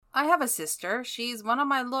I have a sister. She's one of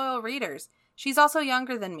my loyal readers. She's also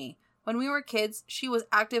younger than me. When we were kids, she was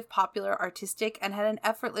active, popular, artistic, and had an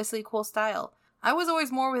effortlessly cool style. I was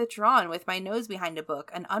always more withdrawn, with my nose behind a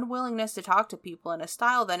book, an unwillingness to talk to people in a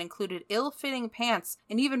style that included ill-fitting pants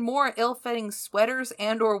and even more ill-fitting sweaters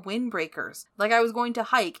and or windbreakers, like I was going to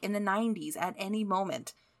hike in the 90s at any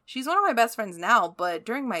moment. She's one of my best friends now, but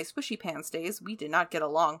during my swishy pants days, we did not get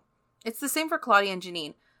along. It's the same for Claudia and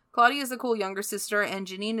Janine. Claudia is the cool younger sister, and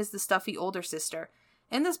Janine is the stuffy older sister.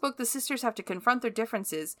 In this book, the sisters have to confront their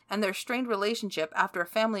differences and their strained relationship after a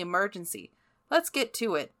family emergency. Let's get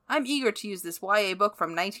to it. I'm eager to use this YA book from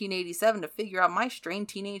 1987 to figure out my strained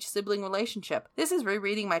teenage sibling relationship. This is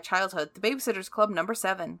Rereading My Childhood, The Babysitter's Club number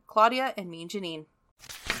 7, Claudia and Me and Janine.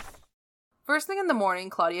 First thing in the morning,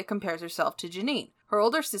 Claudia compares herself to Janine. Her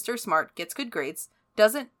older sister is smart, gets good grades,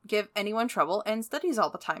 doesn't give anyone trouble, and studies all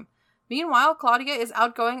the time. Meanwhile, Claudia is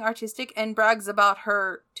outgoing, artistic, and brags about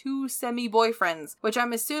her 2 semi-boyfriends, which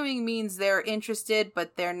I'm assuming means they're interested,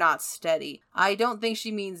 but they're not steady. I don't think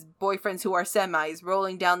she means boyfriends who are semis,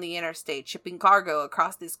 rolling down the interstate, shipping cargo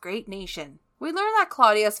across this great nation. We learn that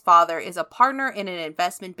Claudia's father is a partner in an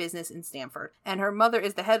investment business in Stanford, and her mother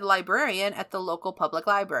is the head librarian at the local public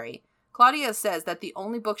library. Claudia says that the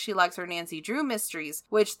only books she likes are Nancy Drew mysteries,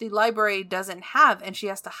 which the library doesn't have, and she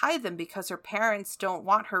has to hide them because her parents don't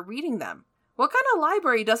want her reading them. What kind of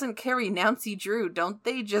library doesn't carry Nancy Drew? Don't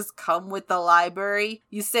they just come with the library?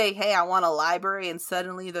 You say, hey, I want a library, and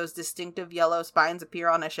suddenly those distinctive yellow spines appear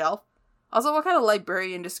on a shelf? Also, what kind of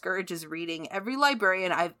librarian discourages reading? Every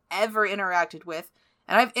librarian I've ever interacted with,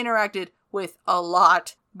 and I've interacted with a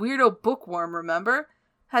lot, weirdo bookworm, remember?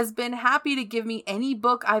 Has been happy to give me any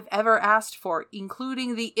book I've ever asked for,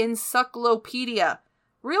 including the Encyclopedia.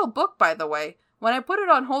 Real book, by the way. When I put it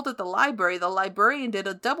on hold at the librarian did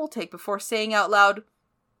a double take before saying out loud,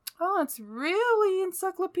 "Oh, it's really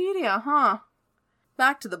Encyclopedia, huh?"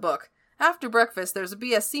 Back to the book. After breakfast, there's a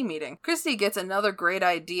BSC meeting. Christy gets another great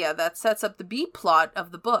idea that sets up the B-plot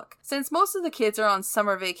of the book. Since most of the kids are on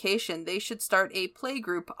summer vacation, they should start a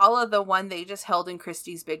playgroup a la the one they just held in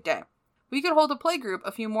Christy's big day. We could hold a playgroup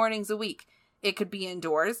a few mornings a week. It could be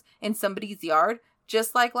indoors, in somebody's yard,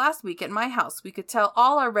 just like last week at my house. We could tell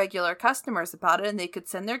all our regular customers about it and they could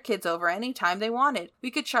send their kids over anytime they wanted.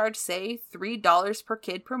 We could charge, say, $3 per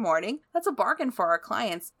kid per morning. That's a bargain for our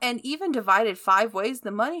clients. And even divided 5 ways,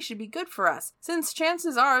 the money should be good for us, since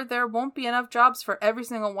chances are there won't be enough jobs for every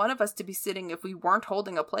single one of us to be sitting if we weren't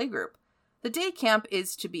holding a playgroup. The day camp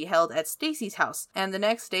is to be held at Stacy's house, and the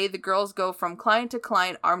next day the girls go from client to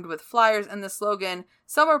client armed with flyers and the slogan,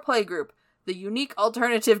 Summer Playgroup, the unique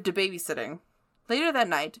alternative to babysitting. Later that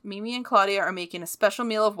night, Mimi and Claudia are making a special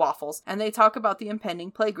meal of waffles, and they talk about the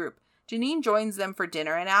impending playgroup. Janine joins them for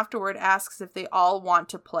dinner and afterward asks if they all want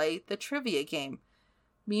to play the trivia game.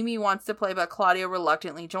 Mimi wants to play, but Claudia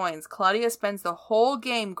reluctantly joins. Claudia spends the whole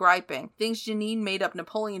game griping, thinks Janine made up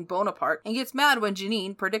Napoleon Bonaparte, and gets mad when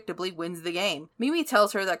Janine, predictably, wins the game. Mimi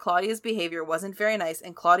tells her that Claudia's behavior wasn't very nice,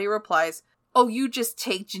 and Claudia replies, "Oh, you just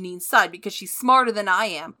take Janine's side because she's smarter than I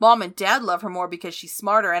am. Mom and Dad love her more because she's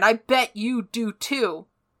smarter, and I bet you do too."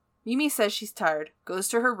 Mimi says she's tired, goes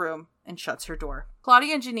to her room, and shuts her door.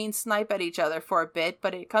 Claudia and Janine snipe at each other for a bit,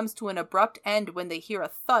 but it comes to an abrupt end when they hear a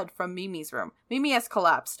thud from Mimi's room. Mimi has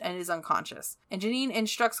collapsed and is unconscious, and Janine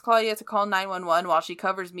instructs Claudia to call 911 while she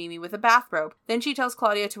covers Mimi with a bathrobe. Then she tells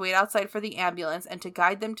Claudia to wait outside for the ambulance and to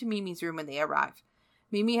guide them to Mimi's room when they arrive.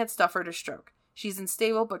 Mimi had suffered a stroke. She's in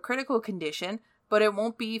stable but critical condition, but it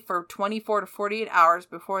won't be for 24 to 48 hours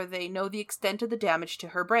before they know the extent of the damage to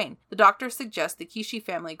her brain. The doctor suggests the Kishi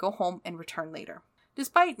family go home and return later.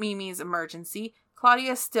 Despite Mimi's emergency,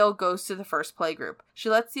 Claudia still goes to the first playgroup. She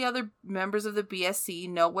lets the other members of the BSC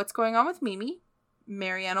know what's going on with Mimi.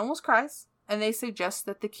 Marianne almost cries, and they suggest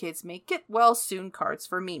that the kids make get-well-soon cards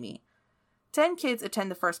for Mimi. 10 kids attend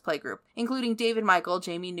the first playgroup, including David Michael,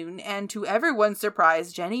 Jamie Newton, and to everyone's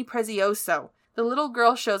surprise, Jenny Prezioso. The little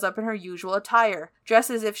girl shows up in her usual attire,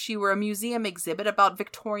 dressed as if she were a museum exhibit about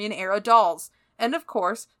Victorian-era dolls. And of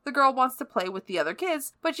course, the girl wants to play with the other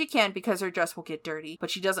kids, but she can't because her dress will get dirty. But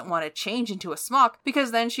she doesn't want to change into a smock because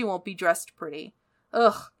then she won't be dressed pretty.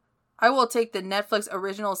 Ugh. I will take the Netflix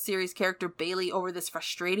original series character Bailey over this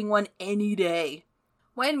frustrating one any day.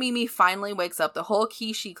 When Mimi finally wakes up, the whole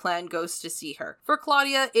Kishi clan goes to see her. For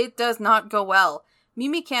Claudia, it does not go well.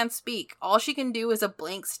 Mimi can't speak. All she can do is a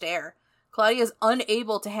blank stare. Claudia is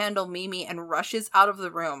unable to handle Mimi and rushes out of the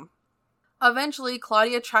room. Eventually,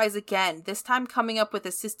 Claudia tries again, this time coming up with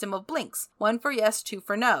a system of blinks. 1 for yes, 2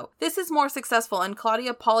 for no. This is more successful, and Claudia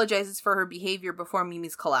apologizes for her behavior before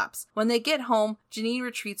Mimi's collapse. When they get home, Janine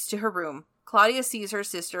retreats to her room. Claudia sees her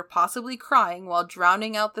sister possibly crying while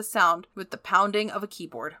drowning out the sound with the pounding of a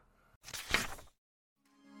keyboard.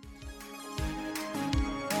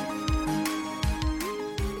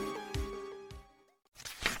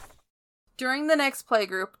 During the next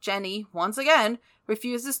playgroup, Jenny, once again,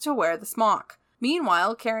 refuses to wear the smock.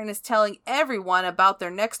 Meanwhile, Karen is telling everyone about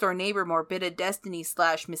their next-door neighbor Morbida Destiny /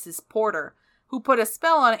 Mrs. Porter, who put a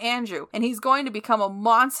spell on Andrew, and he's going to become a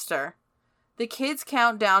monster. The kids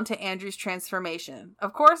count down to Andrew's transformation.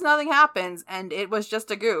 Of course, nothing happens, and it was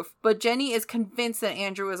just a goof, but Jenny is convinced that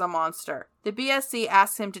Andrew is a monster. The BSC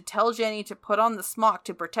asks him to tell Jenny to put on the smock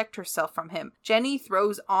to protect herself from him. Jenny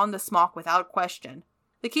throws on the smock without question.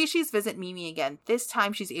 The Kishis visit Mimi again. This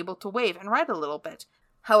time she's able to wave and write a little bit.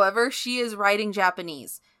 However, she is writing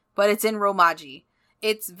Japanese, but it's in Romaji.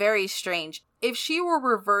 It's very strange. If she were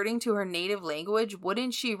reverting to her native language,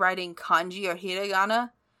 wouldn't she writing kanji or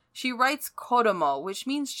hiragana? She writes kodomo, which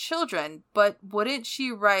means children, but wouldn't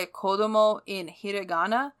she write kodomo in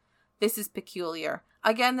hiragana? This is peculiar.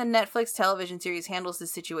 Again, the Netflix television series handles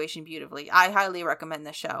this situation beautifully. I highly recommend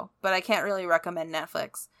the show, but I can't really recommend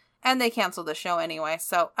Netflix. And they canceled the show anyway,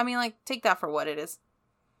 so, take that for what it is.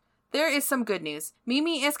 There is some good news.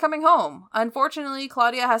 Mimi is coming home. Unfortunately,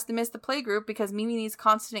 Claudia has to miss the playgroup because Mimi needs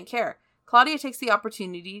constant care. Claudia takes the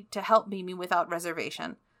opportunity to help Mimi without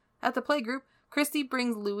reservation. At the playgroup, Christy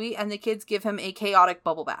brings Louis and the kids give him a chaotic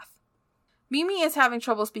bubble bath. Mimi is having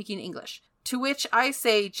trouble speaking English, to which I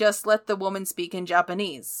say just let the woman speak in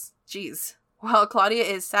Japanese. Jeez. While Claudia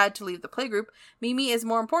is sad to leave the playgroup, Mimi is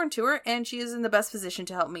more important to her, and she is in the best position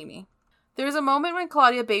to help Mimi. There is a moment when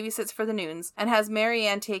Claudia babysits for the Noons and has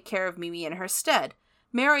Marianne take care of Mimi in her stead.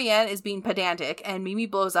 Marianne is being pedantic, and Mimi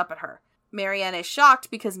blows up at her. Marianne is shocked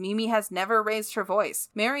because Mimi has never raised her voice.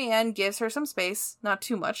 Marianne gives her some space, not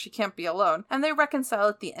too much, she can't be alone, and they reconcile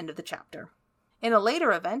at the end of the chapter. In a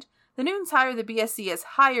later event, the Noons hire the BSC as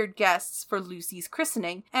hired guests for Lucy's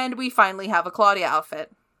christening, and we finally have a Claudia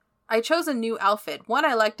outfit. I chose a new outfit, one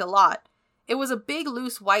I liked a lot. It was a big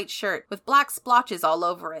loose white shirt with black splotches all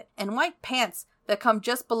over it, and white pants that come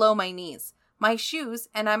just below my knees. My shoes,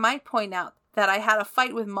 and I might point out that I had a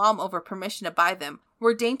fight with Mom over permission to buy them,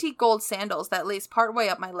 were dainty gold sandals that laced partway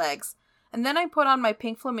up my legs. And then I put on my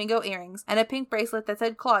pink flamingo earrings and a pink bracelet that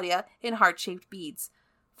said Claudia in heart-shaped beads.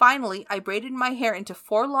 Finally, I braided my hair into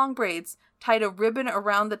 4 long braids, tied a ribbon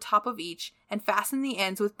around the top of each, and fastened the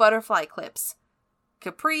ends with butterfly clips.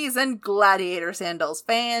 Capris and gladiator sandals.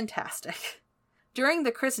 Fantastic. During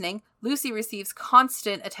the christening, Lucy receives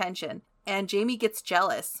constant attention, and Jamie gets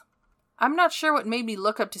jealous. I'm not sure what made me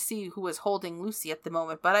look up to see who was holding Lucy at the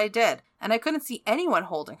moment, but I did, and I couldn't see anyone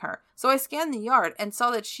holding her, so I scanned the yard and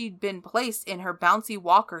saw that she'd been placed in her bouncy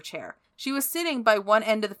walker chair. She was sitting by one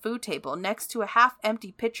end of the food table next to a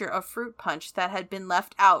half-empty pitcher of fruit punch that had been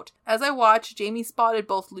left out. As I watched, Jamie spotted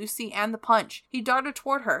both Lucy and the punch. He darted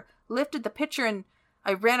toward her, lifted the pitcher, and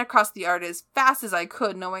I ran across the yard as fast as I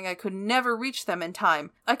could, knowing I could never reach them in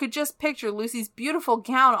time. I could just picture Lucy's beautiful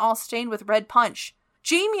gown all stained with red punch.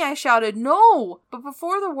 "Jamie!" I shouted. "No!" But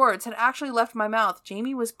before the words had actually left my mouth,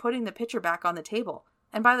 Jamie was putting the pitcher back on the table.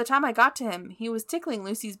 And by the time I got to him, he was tickling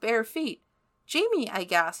Lucy's bare feet. "Jamie!" I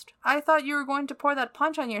gasped. "I thought you were going to pour that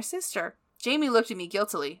punch on your sister." Jamie looked at me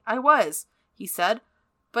guiltily. "I was," he said,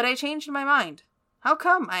 "but I changed my mind." "How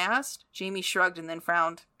come?" I asked. Jamie shrugged and then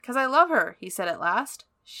frowned. "'Cause I love her," he said at last.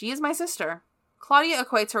 "She is my sister." Claudia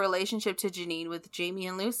equates her relationship to Janine with Jamie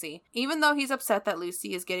and Lucy. Even though he's upset that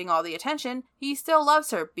Lucy is getting all the attention, he still loves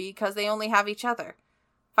her because they only have each other.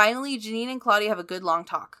 Finally, Janine and Claudia have a good long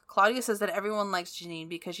talk. Claudia says that everyone likes Janine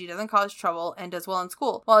because she doesn't cause trouble and does well in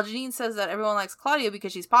school, while Janine says that everyone likes Claudia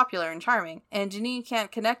because she's popular and charming, and Janine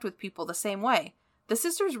can't connect with people the same way. The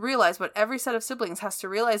sisters realize what every set of siblings has to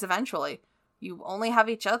realize eventually. You only have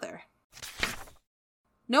each other.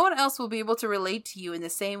 No one else will be able to relate to you in the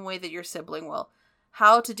same way that your sibling will.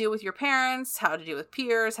 How to deal with your parents, how to deal with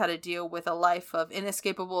peers, how to deal with a life of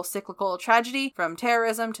inescapable cyclical tragedy, from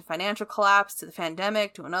terrorism to financial collapse to the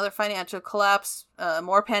pandemic to another financial collapse,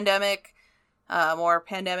 more pandemic. Ugh.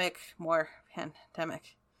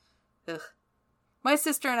 My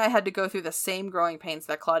sister and I had to go through the same growing pains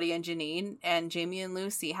that Claudia and Janine and Jamie and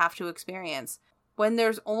Lucy have to experience. When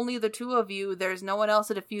there's only the two of you, there's no one else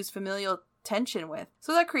to diffuse familial tension with,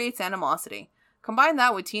 so that creates animosity. Combine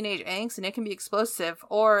that with teenage angst and it can be explosive,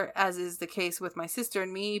 or, as is the case with my sister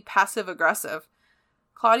and me, passive-aggressive.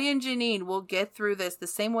 Claudia and Janine will get through this the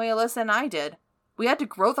same way Alyssa and I did. We had to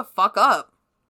grow the fuck up.